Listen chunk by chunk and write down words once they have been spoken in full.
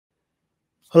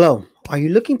Hello, are you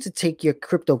looking to take your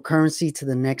cryptocurrency to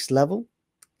the next level?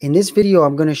 In this video,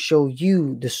 I'm going to show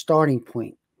you the starting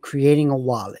point, creating a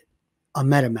wallet, a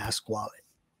Metamask wallet.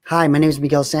 Hi, my name is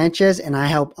Miguel Sanchez and I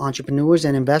help entrepreneurs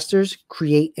and investors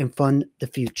create and fund the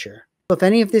future. If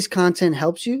any of this content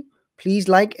helps you, please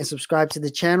like and subscribe to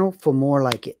the channel for more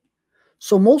like it.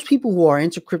 So most people who are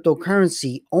into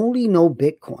cryptocurrency only know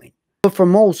Bitcoin, but for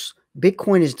most,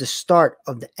 Bitcoin is the start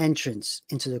of the entrance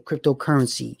into the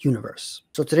cryptocurrency universe.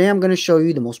 So today I'm going to show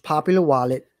you the most popular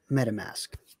wallet, Metamask.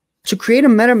 To create a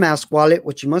Metamask wallet,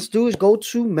 what you must do is go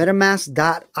to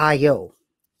metamask.io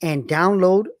and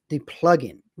download the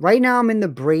plugin. Right now I'm in the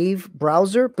Brave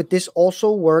browser, but this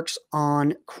also works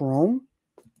on Chrome.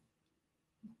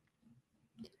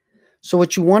 So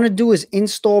what you want to do is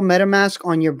install Metamask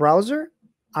on your browser.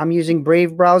 I'm using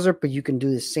Brave browser, but you can do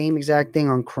the same exact thing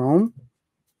on Chrome.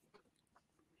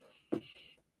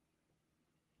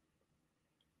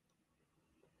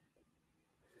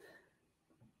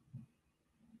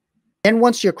 Then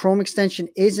once your Chrome extension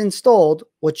is installed,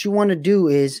 what you want to do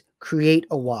is create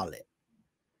a wallet.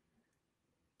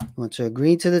 You want to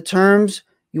agree to the terms.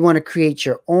 You want to create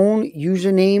your own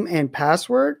username and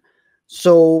password.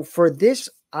 So for this,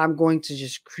 I'm going to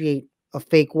just create a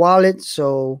fake wallet.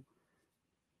 So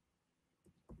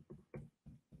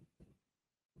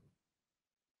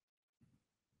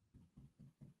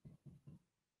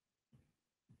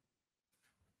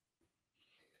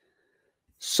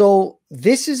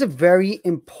this is a very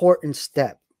important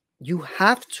step. You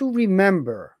have to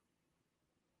remember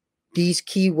these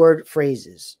keyword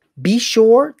phrases. Be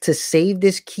sure to save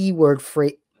this keyword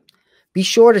phrase. Be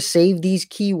sure to save these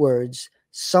keywords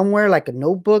somewhere like a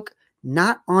notebook,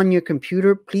 not on your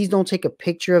computer. Please don't take a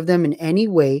picture of them in any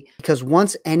way, because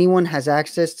once anyone has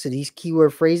access to these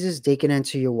keyword phrases, they can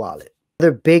enter your wallet.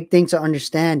 Another big thing to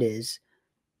understand is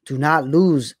do not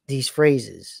lose these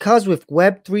phrases, because with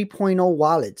Web 3.0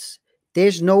 wallets,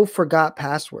 there's no forgot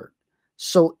password.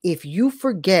 So if you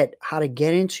forget how to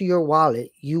get into your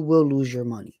wallet, you will lose your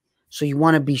money. So you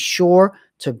want to be sure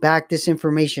to back this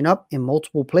information up in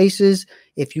multiple places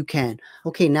if you can.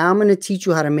 Okay, now I'm going to teach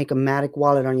you how to make a Matic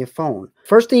wallet on your phone.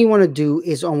 First thing you want to do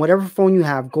is on whatever phone you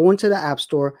have, go into the App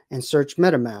Store and search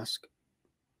Metamask.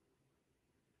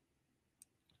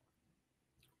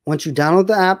 Once you download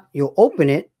the app, you'll open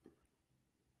it.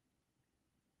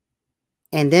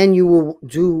 And then you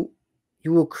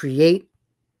will create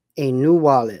a new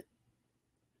wallet.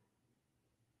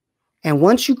 And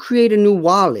once you create a new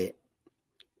wallet,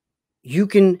 you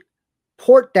can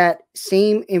port that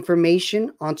same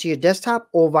information onto your desktop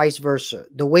or vice versa.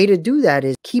 The way to do that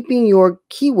is keeping your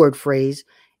keyword phrase,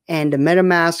 and the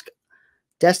MetaMask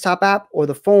desktop app or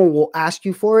the phone will ask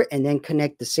you for it, and then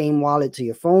connect the same wallet to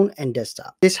your phone and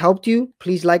desktop. If this helped you,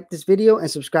 please like this video and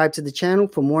subscribe to the channel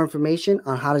for more information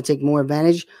on how to take more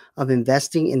advantage of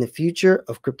investing in the future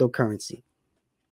of cryptocurrency.